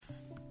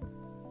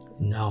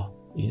Now,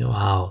 you know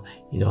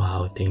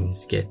how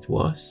things get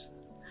worse?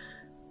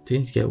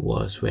 Things get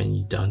worse when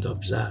you don't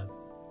observe,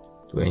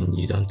 when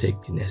you don't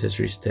take the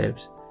necessary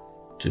steps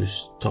to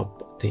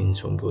stop things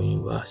from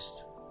going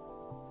worse.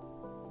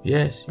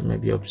 Yes, you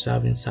might be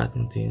observing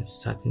certain things,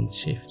 certain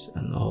shifts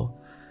and all,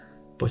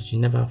 but you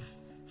never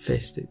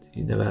faced it,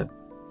 you never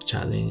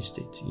challenged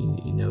it,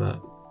 you never,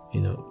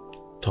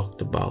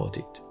 talked about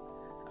it.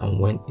 And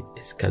when it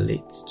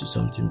escalates to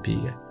something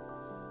bigger,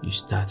 you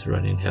start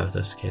running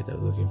helter-skelter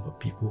looking for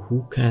people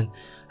who can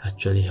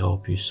actually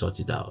help you sort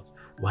it out.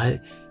 While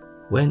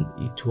when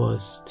it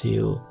was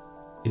still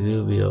a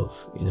little bit of,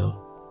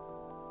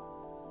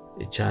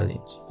 a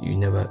challenge, you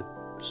never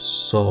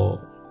saw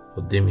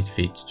or deemed it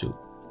fit to,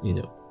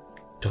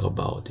 talk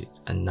about it.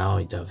 And now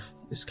it have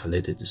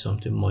escalated to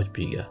something much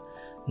bigger.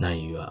 Now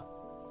you are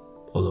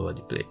all over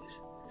the place.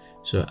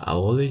 So I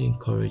always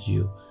encourage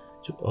you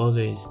to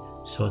always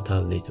sort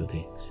out little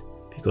things,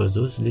 because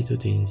those little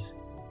things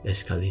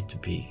escalate to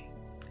big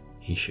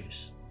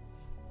issues.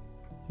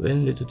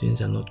 When little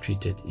things are not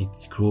treated,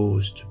 it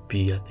grows to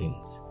bigger things,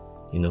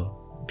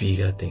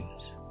 bigger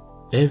things.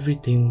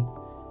 Everything,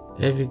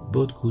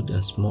 both good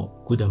and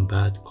small, good and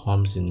bad,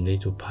 comes in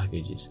little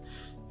packages.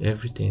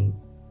 Everything,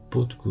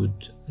 both good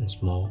and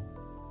small,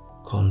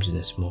 comes in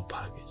a small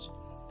package.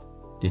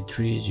 The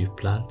trees you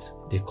plant,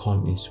 they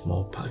come in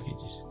small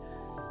packages.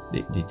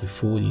 The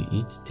food you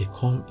eat, they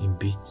come in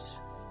bits.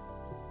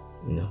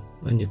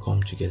 When they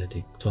come together,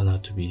 they turn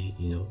out to be,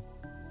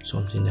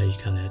 something that you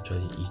can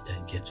actually eat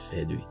and get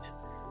fed with.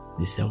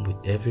 The same with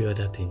every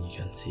other thing you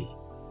can see.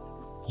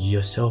 You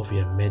yourself,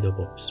 you're made up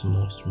of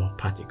small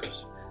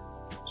particles.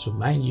 So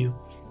mind you,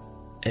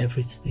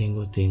 every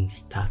single thing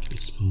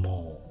started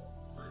small.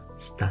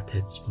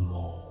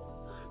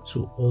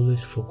 So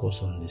always focus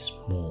on the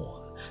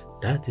small.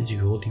 That is the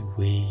only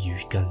way you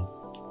can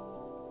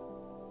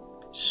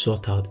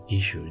sort out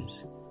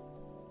issues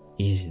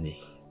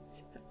easily.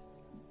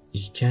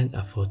 You can't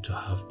afford to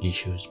have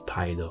issues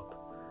piled up,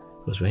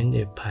 because when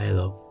they pile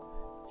up,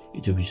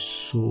 it will be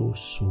so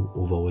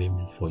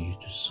overwhelming for you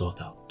to sort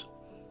out.